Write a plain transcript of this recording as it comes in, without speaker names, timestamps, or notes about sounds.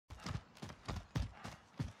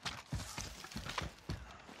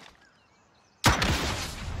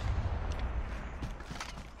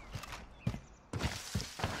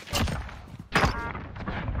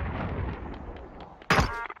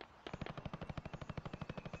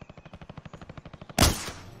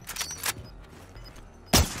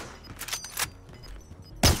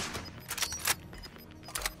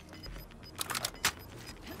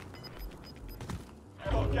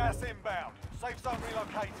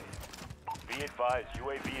Be advised,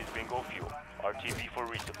 UAV is bingo fuel. RTB for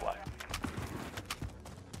resupply.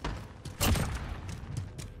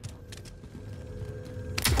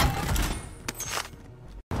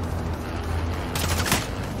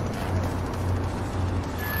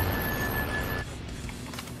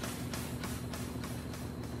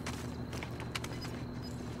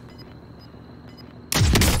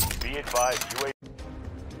 Be advised, UAV.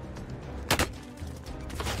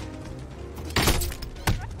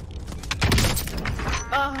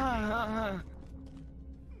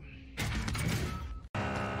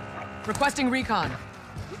 Requesting recon.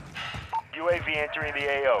 UAV entering the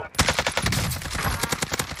AO.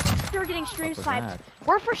 We're getting stream sniped.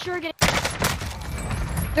 We're for sure getting.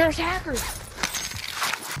 There's hackers.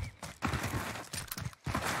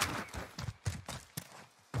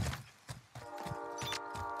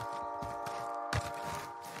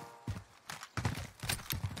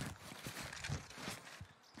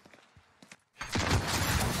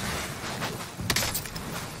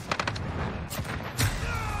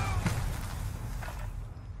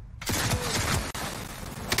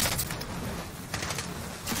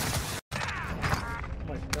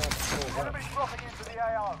 Enemies dropping into the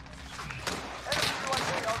AO. Enemy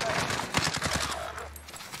UAV on there.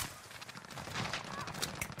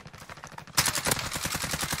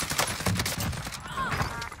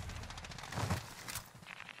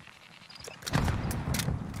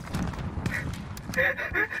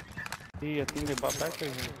 I think they bought back there.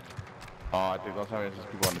 Oh, I think that's how it's just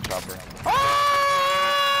people on the chopper.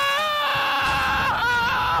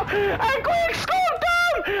 I quick scoped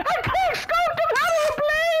them! I quick scoped them!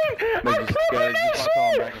 How are you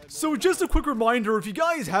playing? So just a quick reminder, if you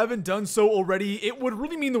guys haven't done so already, it would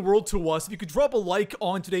really mean the world to us if you could drop a like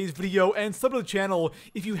on today's video and sub to the channel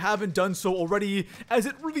if you haven't done so already, as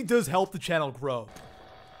it really does help the channel grow.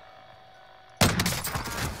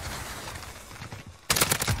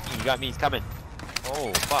 You got me, he's coming.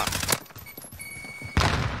 Oh, fuck.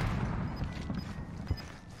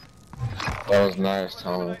 That was nice,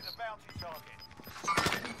 Thomas.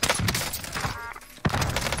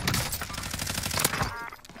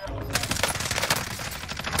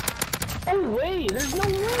 No way! There's no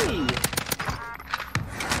way!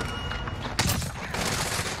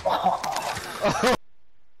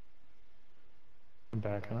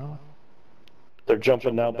 Back now. They're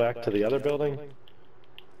jumping now back to the other building.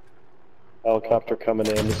 Helicopter coming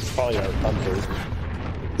in. This is probably our hunters.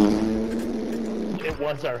 It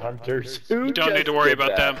was our hunters. You don't need to worry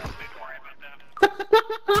about them.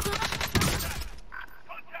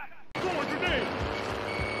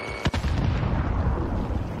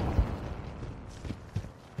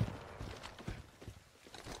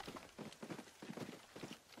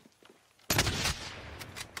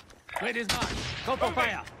 Wait is not. Go for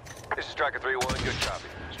fire. This is Striker 3-1, good copy.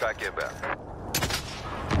 Strike inbound.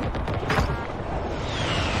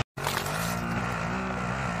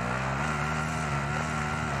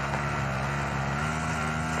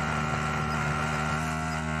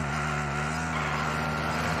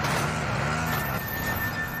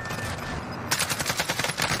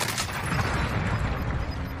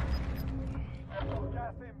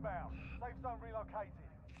 Gas inbound. Safe zone relocated.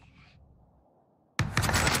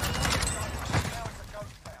 Now it's a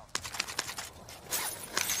ghost town.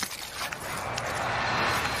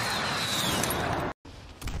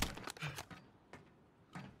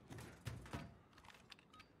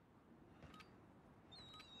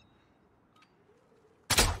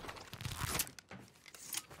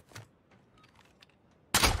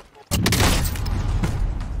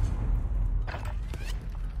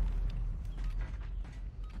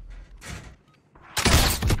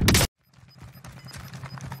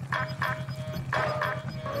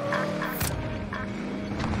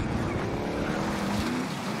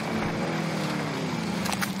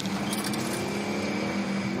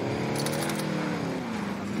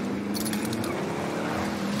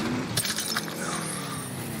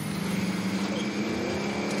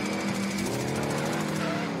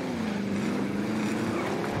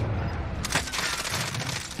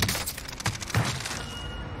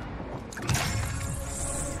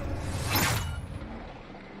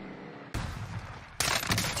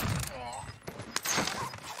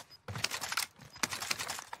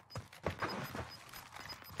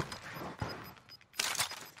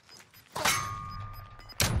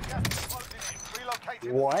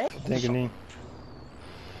 What? Denk ik niet.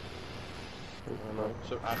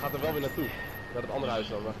 Zo, hij gaat er wel weer naartoe. Naar het andere huis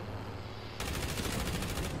dan. Maar...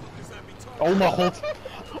 Oh mijn god!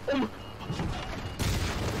 Oh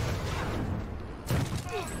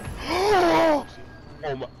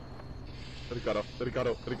mijn...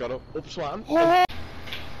 Ricardo, opslaan.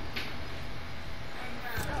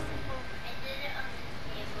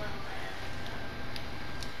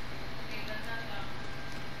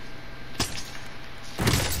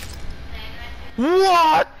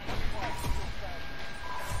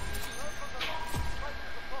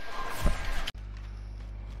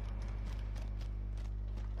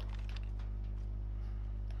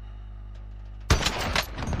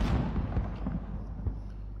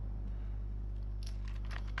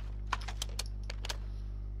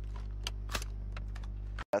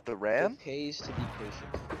 ram? It pays to be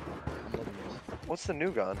patient. I'm loving this. What's the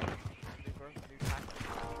new gun?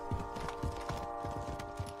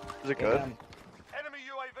 Is it good? Enemy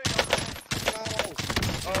UAV.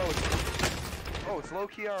 Oh, it's low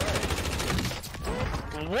key alright.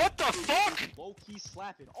 What the fuck? Low key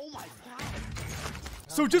slapping. Oh my god.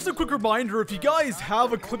 So just a quick reminder, if you guys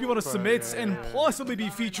have a clip you want to submit and possibly be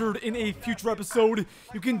featured in a future episode,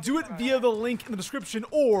 you can do it via the link in the description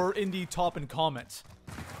or in the top-end comment.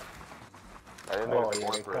 I didn't know you're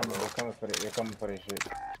coming for it. You're coming for this shit.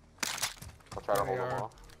 I'll try to hold them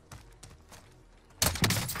off.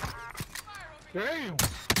 Damn!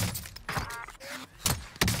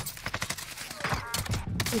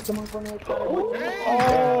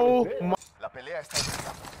 Oh! La pelea está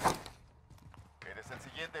empezando. Eres el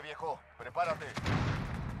siguiente, viejo. Prepárate.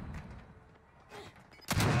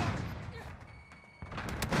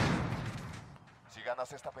 Si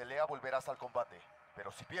ganas esta pelea, volverás al combate.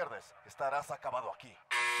 Pero si pierdes, estarás acabado aquí.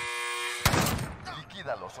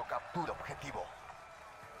 Liquídalos o captura objetivo.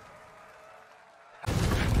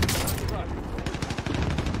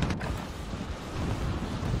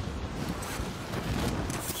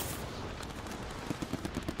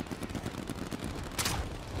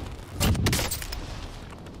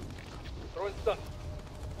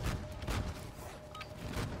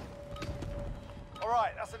 All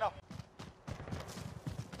right, that's enough.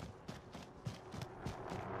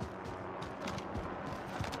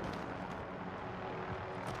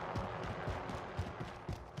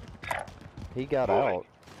 He got out.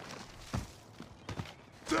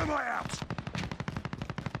 Thermite out.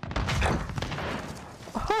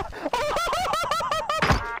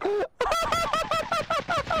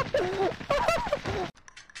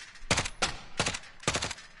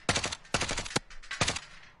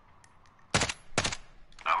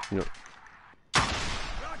 Yep.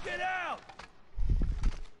 Rock it out.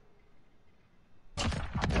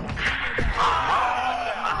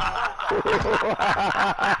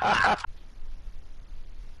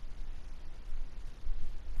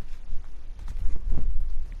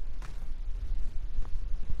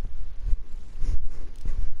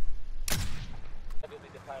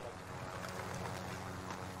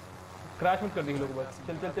 Crash मत कर दी Helo को बस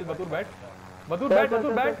चल चल चल बतूर बैठ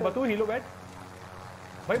बतूर Helo बैठ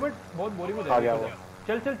भाई बट बहुत बोरिंग हो जाएगा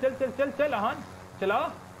चल चल चल चल चल चल आहान चला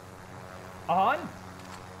आहान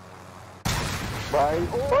भाई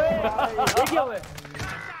ये क्या हुआ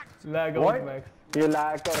लैग आउट मैक्स ये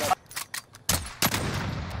लैग कर रहा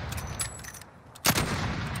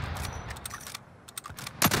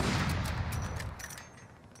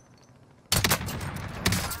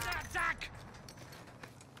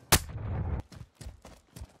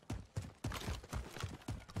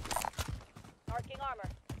Marking armor.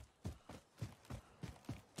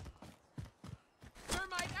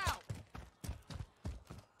 Thermite out!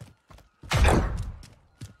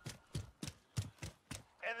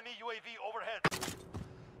 Enemy UAV overhead.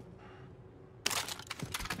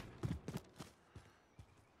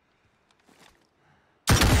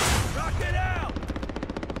 Rock it out.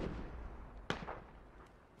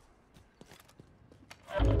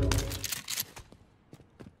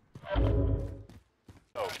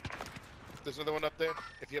 There's another one up there.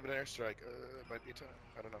 If you have an airstrike, it might be time.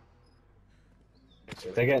 I don't know.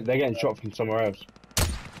 They're getting shot from somewhere else.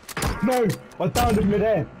 No! I downed him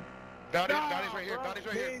midair! Bounty's right here. Bounty's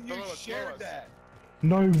right here. You shared that.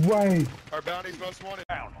 No way! Our bounty's most wanted.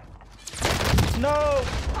 Down. No!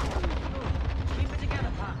 Keep it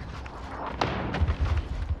together, Pop.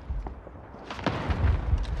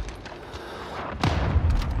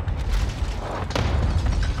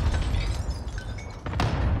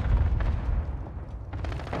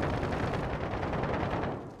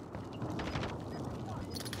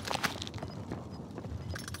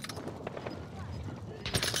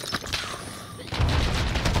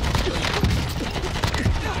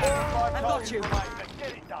 I've got you. Let's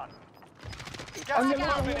get it done. Gas is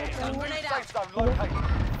moving in. Grenade out. Safe zone located.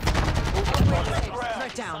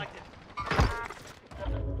 Threat down.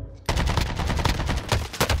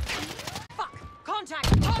 Fuck! Contact!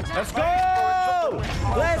 Contact! Let's go!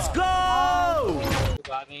 Let's go!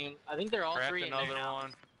 I mean, I think they're all three in there now.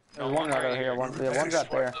 One. There's one right over here. One's right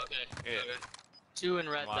there. Okay. Yeah. Two in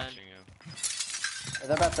red then. Watching him.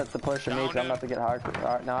 They're about to push me, so I'm about to get high.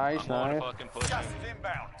 Alright, nice, I'm nice. fucking pushing. Gas is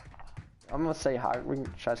inbound. I'm gonna stay high. We can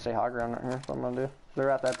try to stay high ground right here. That's what I'm gonna do.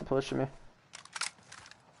 They're out there to push me. Round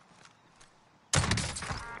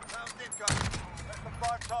income. Less than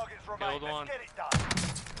 5 targets remain. Killed one. Let's get it done.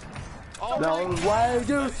 Oh, No way,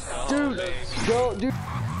 dude! Dude! Go, dude!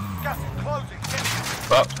 Gas is closing. Get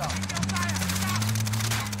it. Up. Zone.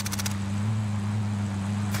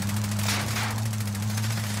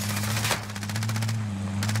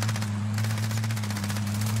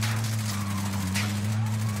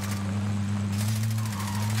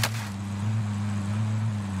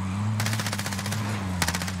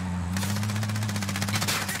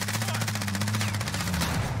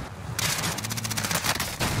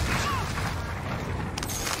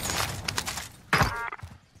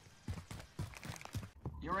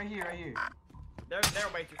 They're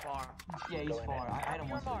way too far. Yeah, he's far. I don't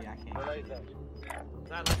want to. Yeah, I can't.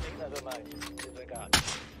 Not like me.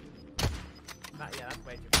 Yeah, that's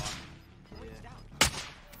way too far.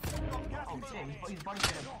 Oh, shit. He's buddy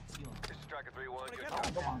there. This is Striker 3-1. Good Oh,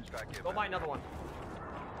 come on. Strike Go buy another one.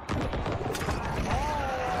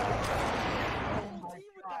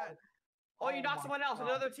 Oh, you knocked someone else.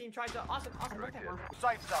 Another team tried to. Awesome.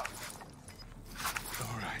 Safe zone.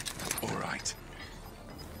 All right.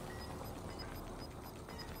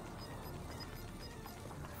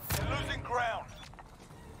 You're losing ground.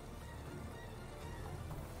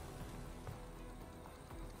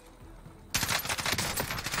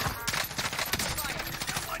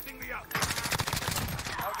 Lighting me up.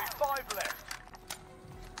 Only 5 left.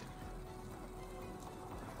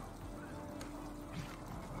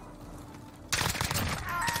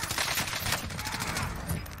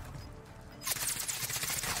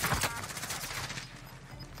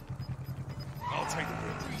 I'll take the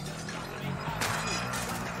hit.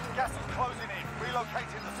 Gas is closing in.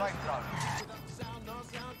 Relocating the safe zone.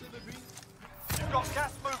 You've got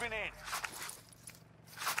gas moving in.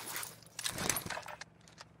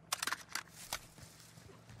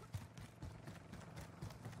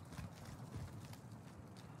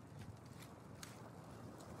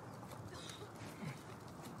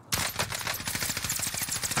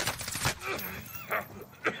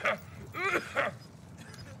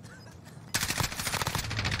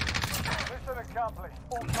 Mission accomplished.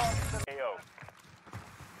 All targets are AO.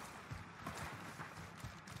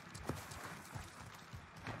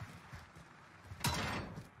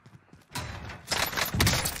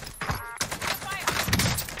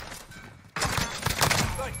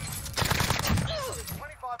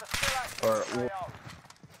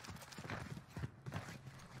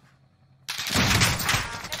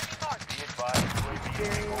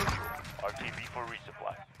 RTV for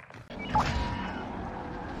resupply.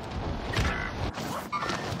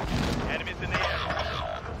 Enemies in the air.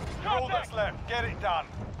 All that's left. Get it done.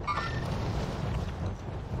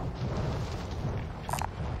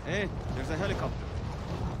 Hey, there's a helicopter.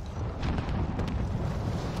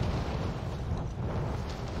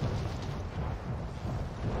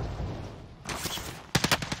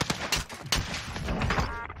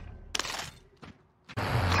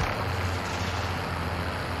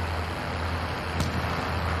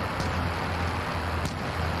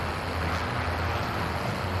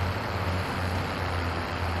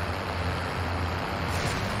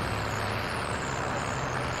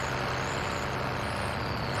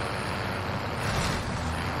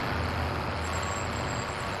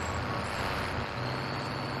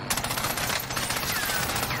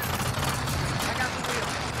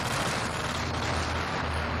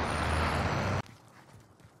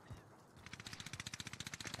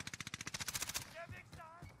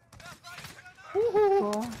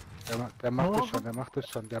 Der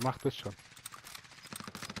macht es schon.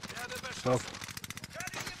 Stopp.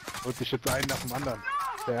 Holt sich jetzt einen nach dem anderen.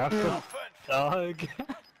 Der erste. Stark.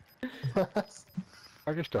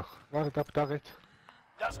 Sag ich doch. Warte, da rechts.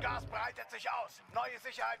 Das Gas breitet sich aus. Neue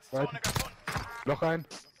Sicherheitszone gefunden. Noch ein.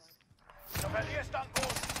 Du verlierst an Boden.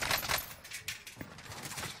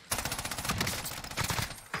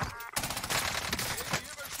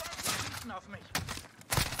 Auf mich.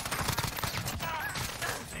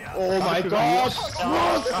 Oh mein Gott!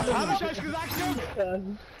 Was hab ich euch gesagt,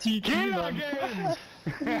 Junge? Kill again!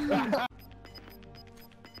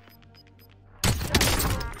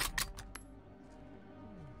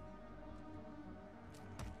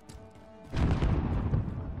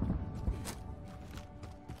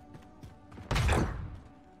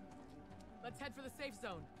 Let's head for the safe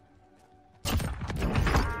zone.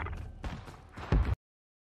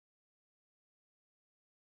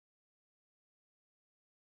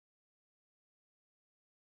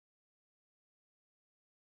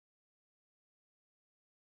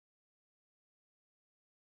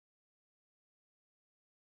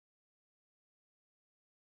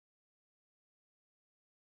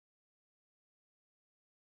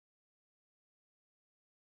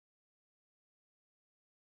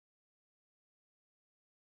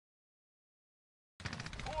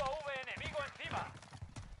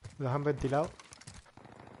 Los han ventilado.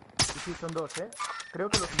 Sí, son dos, Creo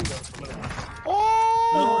que los tiros.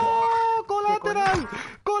 ¡Oh! ¡Colateral!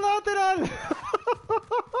 ¡Colateral!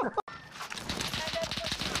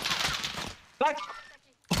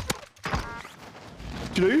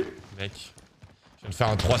 Tu l'as eu? Mec, je viens de faire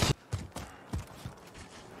un 3-6.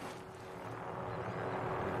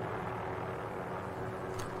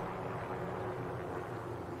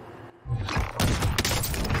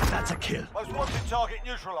 That's a kill. Most wanted target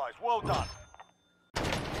neutralized. Well done.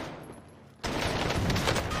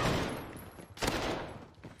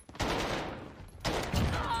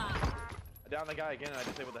 on the guy again and I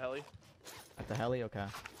disabled the heli. At the heli? Okay. I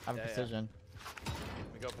have a precision.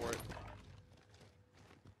 Let me go for it.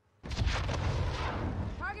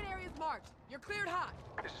 Target area is marked. You're cleared hot.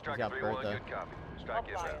 This is Striker 3-1, good copy. Strike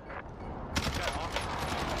inbound.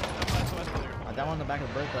 I got one in the back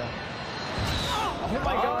of Bertha. Oh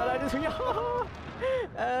my god, I just... Good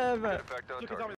effect on target.